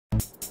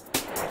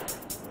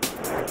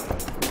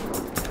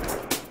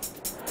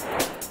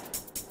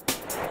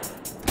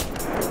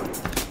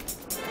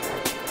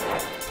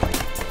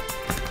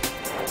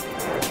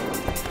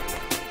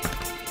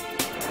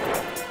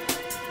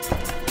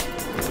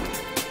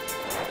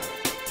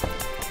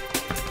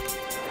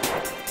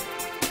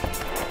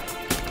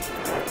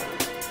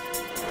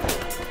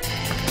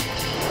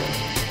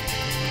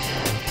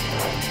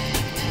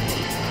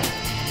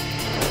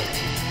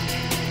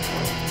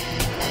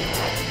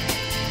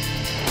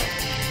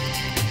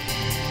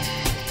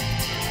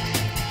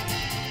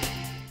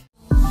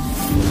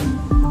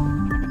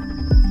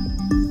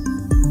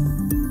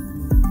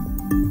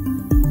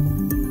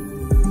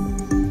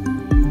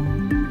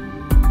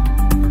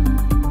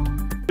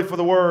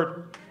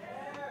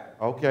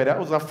Okay, that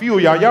was a few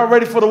of y'all. Y'all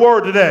ready for the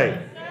word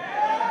today?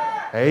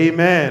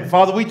 Amen.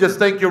 Father, we just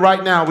thank you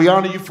right now. We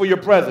honor you for your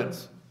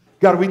presence.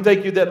 God, we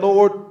thank you that,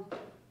 Lord,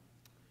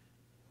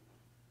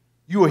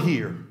 you are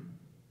here.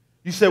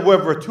 You said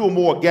wherever two or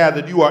more are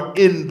gathered, you are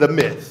in the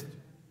midst.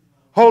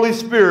 Holy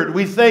Spirit,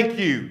 we thank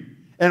you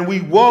and we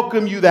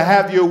welcome you to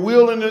have your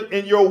will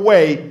and your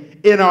way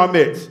in our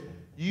midst.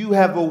 You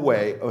have a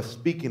way of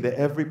speaking to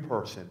every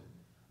person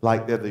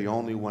like they're the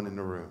only one in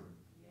the room.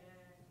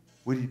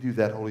 Would you do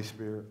that, Holy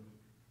Spirit?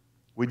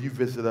 Would you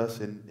visit us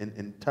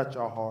and touch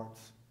our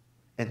hearts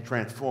and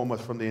transform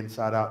us from the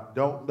inside out?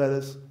 Don't let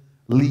us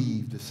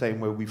leave the same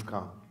way we've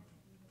come.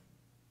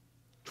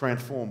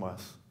 Transform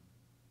us,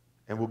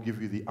 and we'll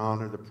give you the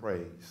honor, the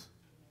praise.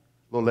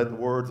 Lord, let the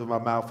words of my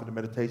mouth and the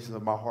meditations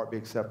of my heart be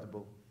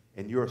acceptable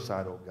in your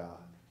sight, oh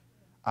God.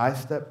 I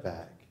step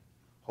back.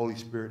 Holy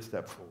Spirit,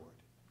 step forward.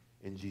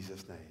 In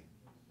Jesus' name,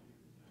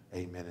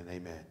 amen and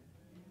amen.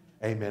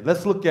 Amen.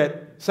 Let's look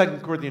at 2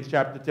 Corinthians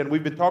chapter 10.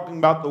 We've been talking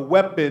about the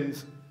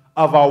weapons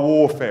of our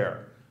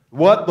warfare.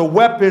 What? The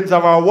weapons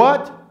of our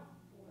what?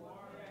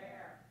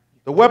 Warfare.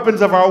 The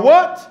weapons of our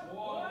what?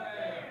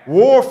 Warfare.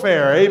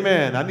 Warfare.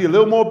 Amen. I need a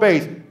little more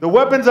bass. The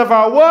weapons of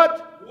our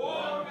what?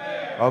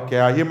 Warfare. Okay,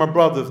 I hear my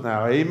brothers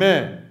now.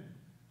 Amen.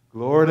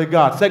 Glory to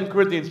God. 2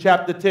 Corinthians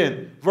chapter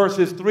 10,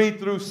 verses 3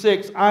 through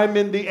 6. I'm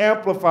in the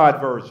Amplified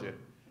version.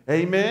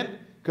 Amen.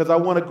 Because I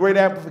want a great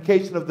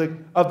amplification of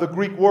the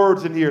Greek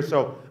words in here.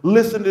 So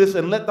listen to this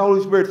and let the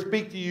Holy Spirit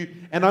speak to you.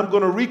 And I'm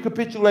going to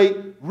recapitulate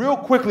real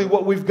quickly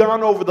what we've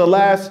gone over the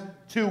last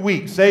 2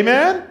 weeks.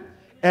 Amen?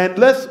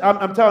 And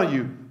I'm telling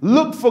you,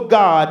 look for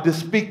God to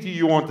speak to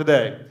you on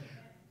today.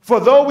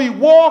 For though we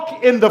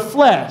walk in the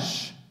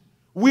flesh,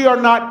 we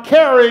are not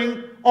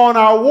carrying on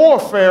our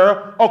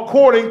warfare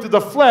according to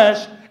the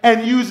flesh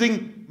and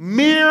using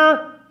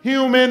mere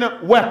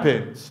human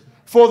weapons.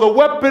 For the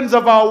weapons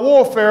of our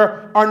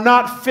warfare are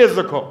not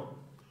physical,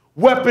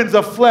 weapons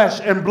of flesh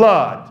and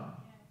blood,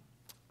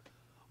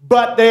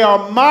 but they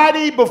are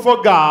mighty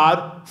before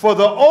God for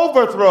the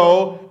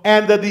overthrow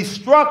and the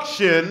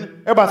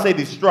destruction, everybody say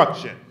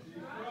destruction,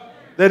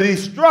 the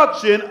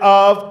destruction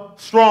of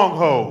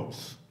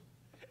strongholds.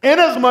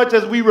 Inasmuch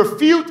as we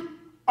refute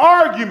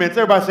arguments,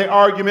 everybody say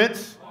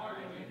arguments,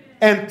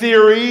 and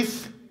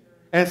theories,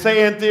 and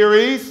say and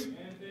theories,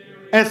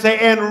 and say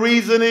and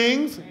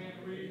reasonings,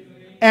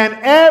 and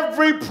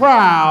every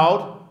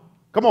proud,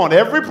 come on,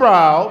 every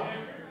proud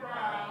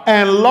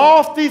and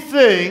lofty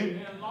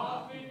thing,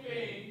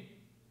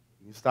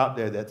 you stop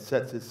there, that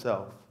sets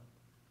itself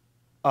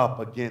up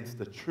against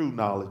the true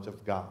knowledge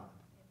of God.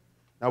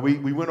 Now,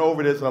 we went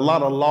over this, a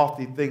lot of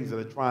lofty things that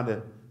are trying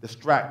to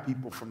distract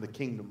people from the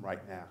kingdom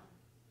right now.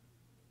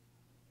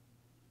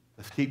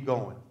 Let's keep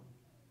going.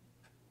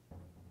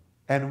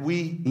 And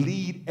we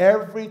lead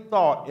every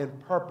thought and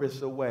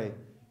purpose away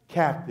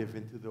captive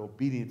into the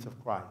obedience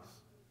of Christ,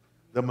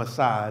 the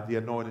Messiah, the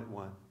Anointed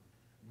One,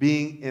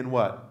 being in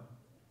what?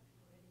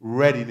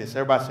 Readiness.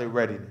 Everybody say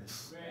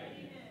readiness.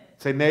 Readiness.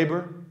 Say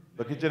neighbor.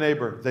 Look at your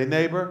neighbor. Say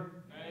neighbor.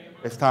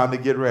 It's time to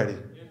get ready.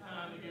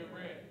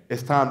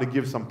 It's time to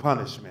give some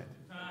punishment.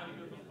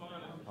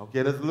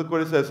 Okay, let's look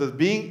what it says. It says,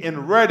 being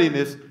in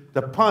readiness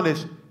to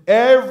punish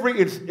every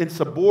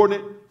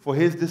insubordinate for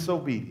his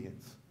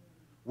disobedience,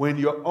 when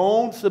your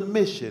own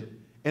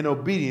submission and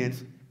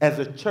obedience as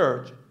a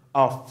church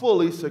are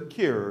fully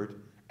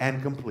secured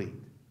and complete.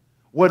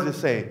 What does it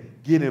say?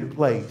 Get in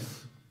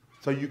place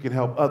so you can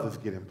help others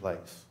get in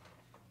place.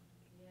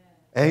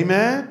 Yeah.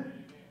 Amen?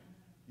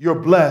 You're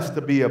blessed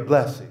to be a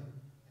blessing.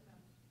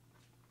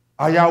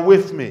 Are y'all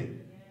with me? Yeah.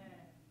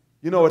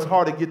 You know, it's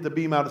hard to get the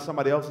beam out of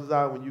somebody else's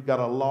eye when you got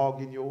a log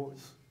in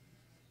yours.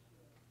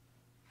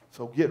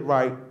 So get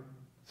right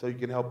so you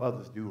can help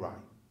others do right.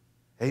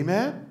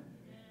 Amen?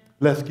 Yeah.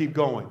 Let's keep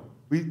going.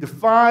 We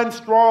define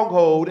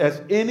stronghold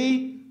as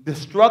any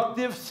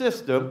destructive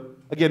system.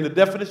 Again, the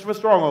definition of a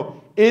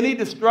stronghold, any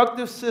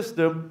destructive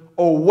system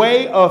or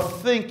way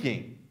of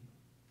thinking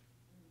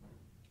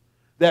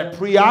that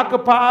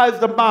preoccupies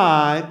the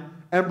mind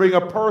and bring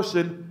a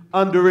person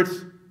under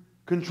its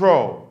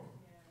control.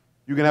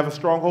 You can have a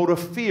stronghold of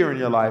fear in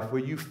your life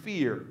where you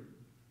fear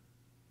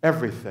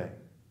everything.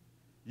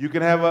 You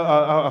can have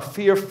a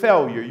fear of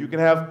failure. You can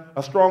have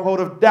a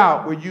stronghold of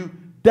doubt where you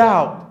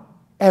doubt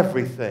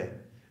everything.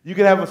 You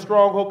can have a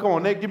stronghold, come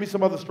on, Nate, give me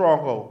some other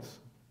strongholds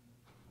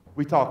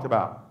we talked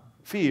about.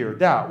 Fear,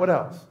 doubt. What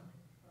else?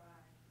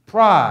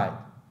 Pride.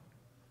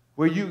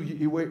 Where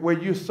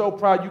you're so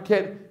proud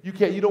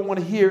you don't want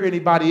to hear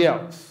anybody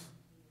else.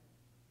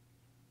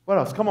 What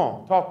else? Come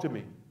on, talk to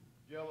me.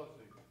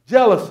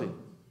 Jealousy.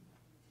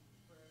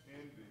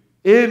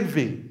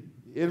 Envy.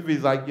 Envy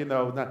is like,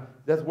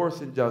 that's worse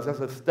than jealousy. That's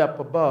a step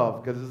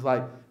above, because it's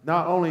like,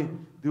 not only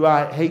do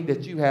I hate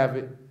that you have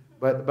it,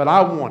 but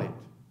I want it.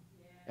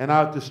 And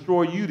I'll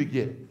destroy you to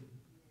get it.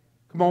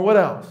 Come on, what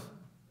else?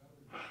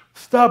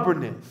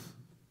 Stubbornness.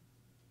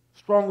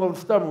 Stronghold of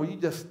stubborn, where you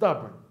just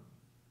stubborn.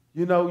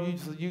 You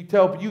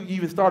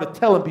even started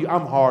telling people,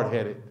 I'm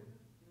hard-headed.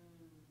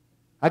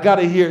 I got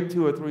to hear it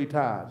 2 or 3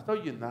 times. No,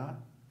 you're not.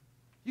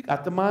 You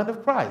got the mind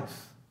of Christ.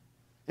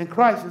 And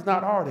Christ is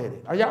not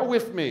hard-headed. Are y'all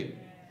with me?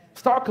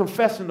 Start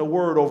confessing the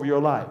word over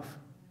your life.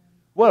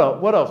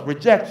 What else?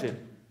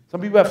 Rejection.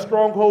 Some people have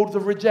strongholds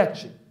of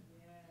rejection.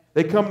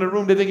 They come in the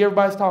room, they think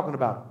everybody's talking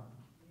about them.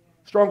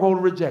 Stronghold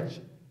of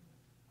rejection.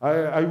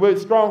 Are you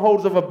with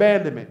strongholds of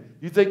abandonment?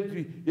 You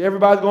think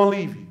everybody's going to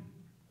leave you.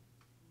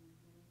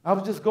 I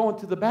was just going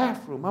to the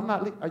bathroom. I'm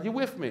not leaving. Are you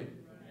with me?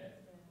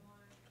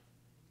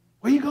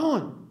 Where are you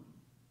going?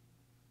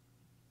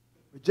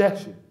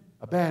 Rejection.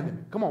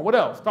 Abandonment. Come on, what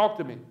else? Talk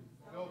to me.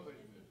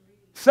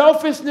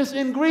 Selfishness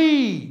and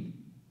greed.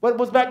 What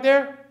was back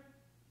there?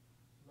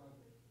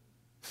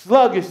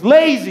 Sluggish.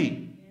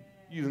 Lazy.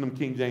 Using them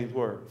King James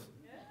words.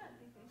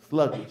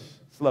 Sluggish.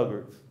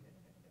 Sluggards.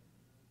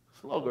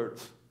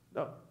 Sluggards.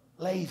 No.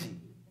 Lazy.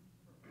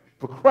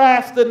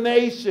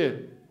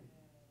 Procrastination.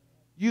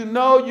 You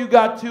know you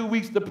got 2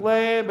 weeks to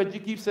plan, but you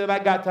keep saying, I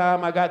got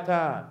time, I got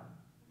time.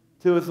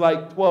 Till it's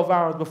like 12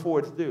 hours before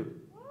it's due.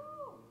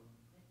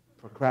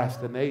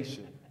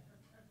 Procrastination.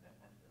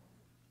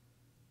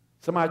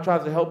 Somebody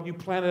tries to help you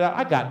plan it out.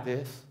 I got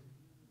this.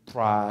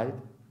 Pride.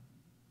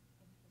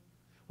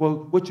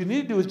 Well, what you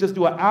need to do is just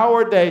do an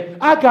hour a day.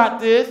 I got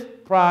this.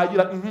 Pride.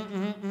 You're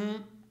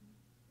like,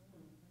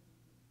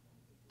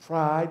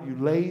 Pride. You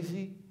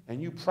lazy,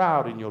 and you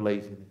proud in your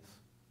laziness.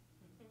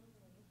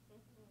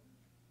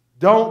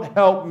 Don't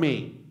help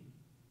me.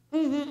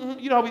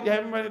 You know, we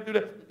had somebody do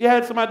that. You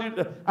had somebody do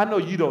that. I know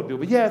you don't do it,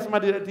 but you had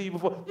somebody do that to you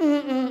before.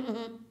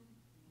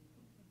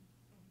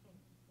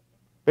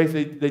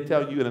 Basically, they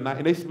tell you in the night,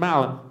 and they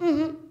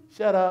smiling.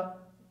 Shut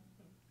up.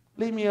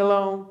 Leave me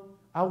alone.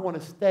 I want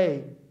to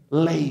stay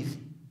lazy.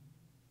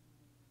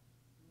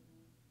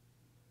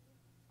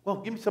 Well,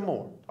 give me some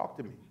more. Talk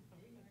to me.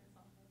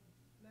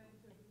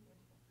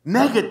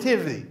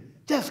 Negativity.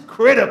 Just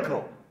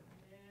critical.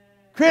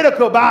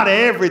 Critical about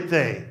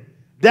everything.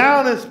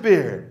 Down in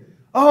spirit.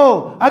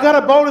 Oh, I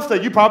got a bonus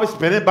that you probably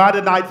spend it by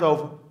the night's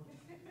over.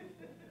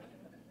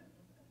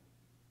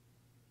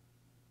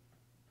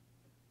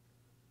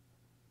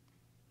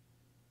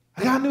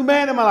 I got a new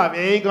man in my life.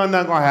 It ain't nothing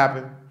gonna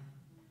happen.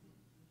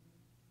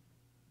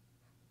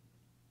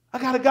 I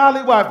got a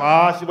godly wife.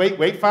 Oh, she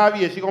wait 5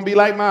 years. She's gonna be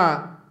like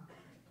mine.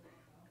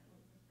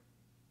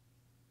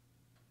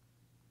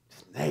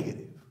 It's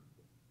negative.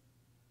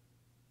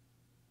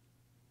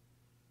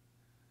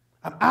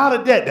 I'm out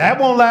of debt. That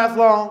won't last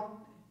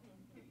long.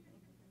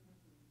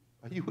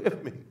 Are you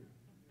with me?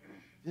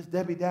 Just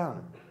Debbie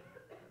Downer.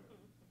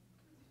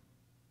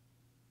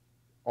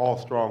 All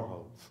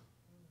strongholds.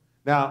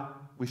 Now,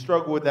 we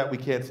struggle with that. We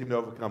can't seem to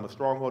overcome a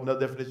stronghold.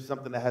 Another definition,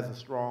 something that has a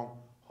strong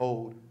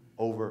hold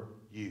over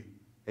you.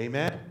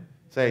 Amen?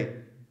 Say,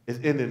 it's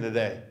ending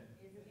today.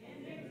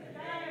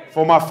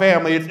 For my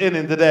family, it's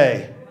ending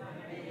today.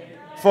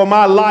 For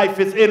my life,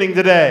 it's ending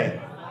today.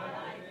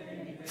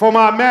 For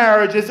my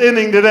marriage, it's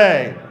ending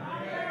today.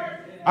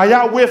 Are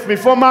y'all with me?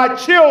 For my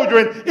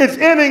children, it's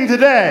ending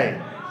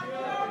today.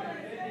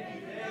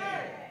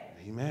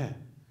 Amen.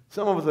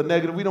 Some of us are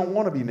negative. We don't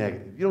want to be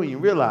negative. You don't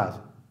even realize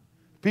it.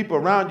 People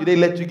around you, they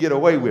let you get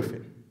away with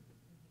it.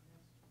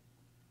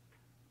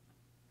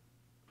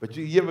 But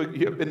you ever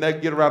been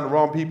get around the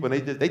wrong people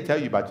and they tell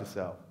you about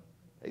yourself.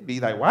 They be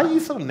like, why are you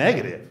so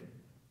negative?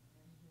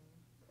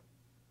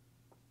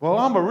 Well,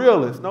 I'm a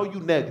realist. No,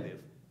 you negative.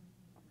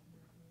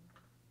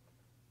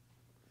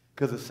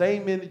 Because the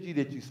same energy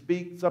that you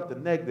speak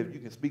something negative, you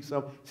can speak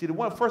something. See,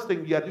 the first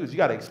thing you got to do is you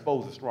got to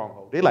expose the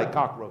stronghold. They like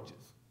cockroaches.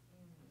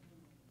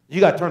 You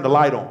got to turn the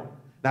light on.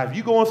 Now, if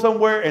you're going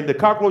somewhere and the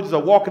cockroaches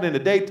are walking in the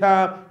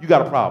daytime, you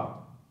got a problem.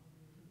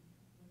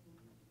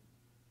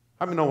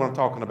 How many know what I'm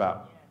talking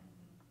about?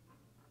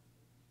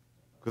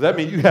 Because that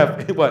means you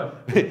have,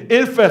 what,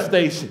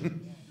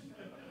 infestation.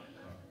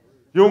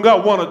 You don't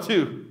got one or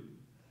two.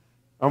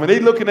 I mean,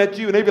 they looking at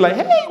you and they be like,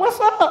 hey, what's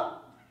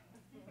up?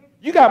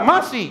 You got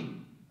my seat.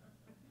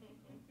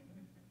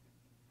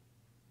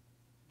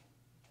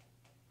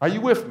 Are you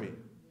with me?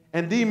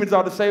 And demons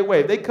are the same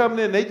way. If they come in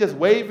and they just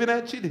waving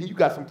at you, then you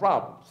got some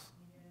problems.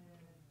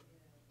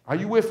 Are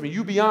you with me?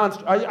 You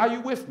beyond, are you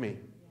with me?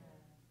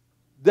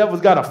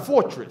 Devil's got a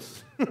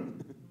fortress.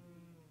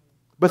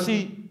 But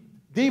see,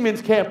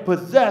 demons can't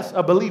possess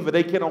a believer.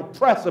 They can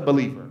oppress a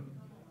believer.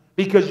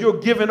 Because you're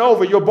given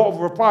over, you're bought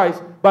for a price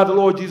by the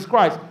Lord Jesus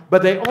Christ.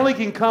 But they only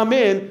can come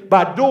in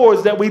by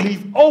doors that we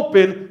leave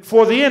open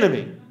for the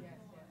enemy.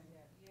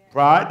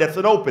 Pride, that's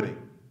an opening.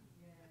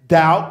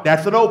 Doubt,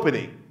 that's an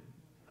opening.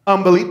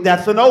 Unbelief,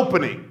 that's an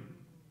opening.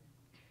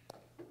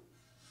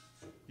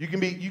 You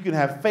can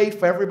have faith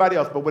for everybody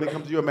else, but when it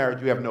comes to your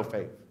marriage, you have no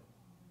faith.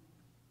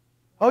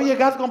 Oh yeah,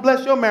 God's gonna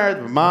bless your marriage,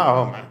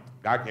 but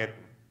God can't.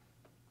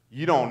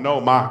 You don't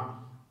know my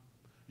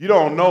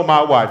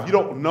wife. You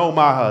don't know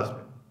my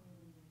husband.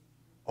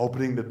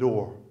 Opening the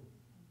door.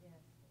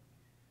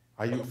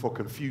 Are you for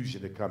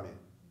confusion to come in?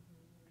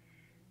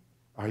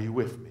 Are you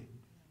with me?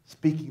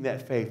 Speaking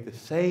that faith, the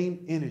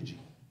same energy.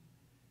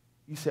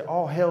 You say,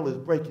 all hell is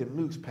breaking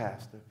loose,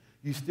 Pastor.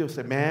 You still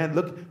say, man,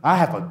 look, I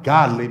have a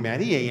godly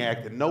man. He ain't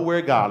acting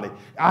nowhere godly.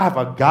 I have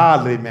a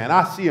godly man.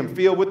 I see him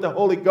filled with the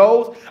Holy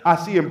Ghost. I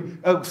see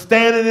him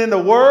standing in the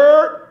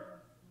Word.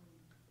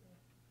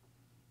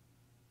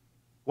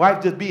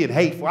 Wife just being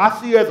hateful.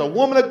 I see her as a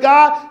woman of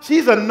God.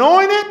 She's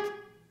anointed,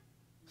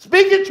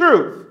 speaking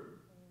truth.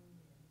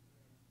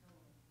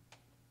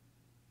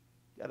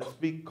 You got to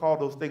speak, call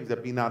those things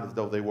that be not as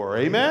though they were.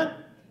 Amen?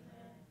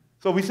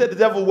 So we said the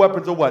devil's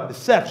weapons are what?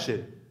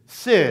 Deception,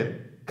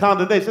 sin,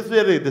 condemnation. Let's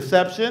say it.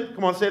 Deception.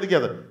 Come on, say it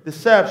together.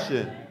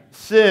 Deception,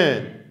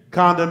 sin,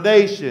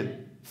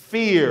 condemnation,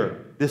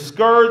 fear,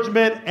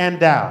 discouragement,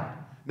 and doubt.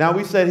 Now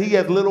we said he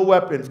has little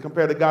weapons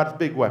compared to God's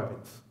big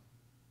weapons.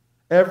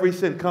 Every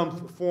sin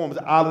forms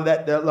out of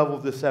that level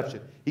of deception.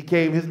 He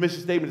came, his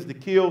mission statement is to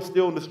kill,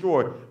 steal, and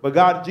destroy. But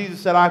God, Jesus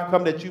said, I've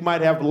come that you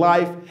might have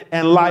life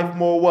and life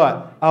more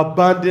what?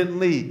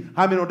 Abundantly.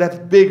 How many know that's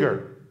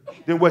bigger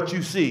than what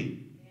you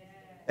see?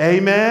 Yeah.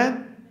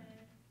 Amen?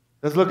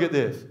 Let's look at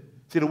this.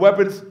 See the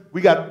weapons,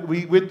 we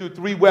went through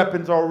 3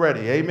 weapons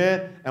already.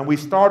 Amen? And we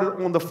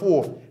started on the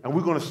 4th. And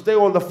we're going to stay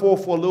on the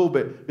 4th for a little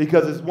bit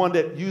because it's one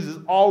that uses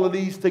all of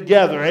these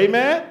together.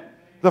 Amen?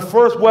 The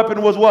first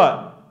weapon was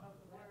what?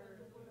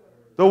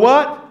 The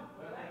what?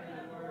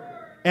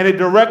 And it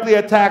directly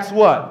attacks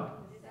what?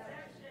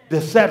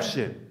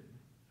 Deception.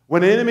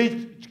 When the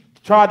enemy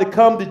tried to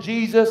come to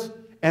Jesus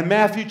in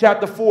Matthew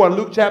chapter 4 and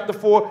Luke chapter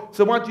 4,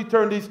 so why don't you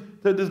turn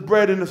this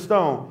bread into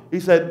stone? He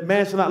said,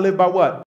 man shall not live by what?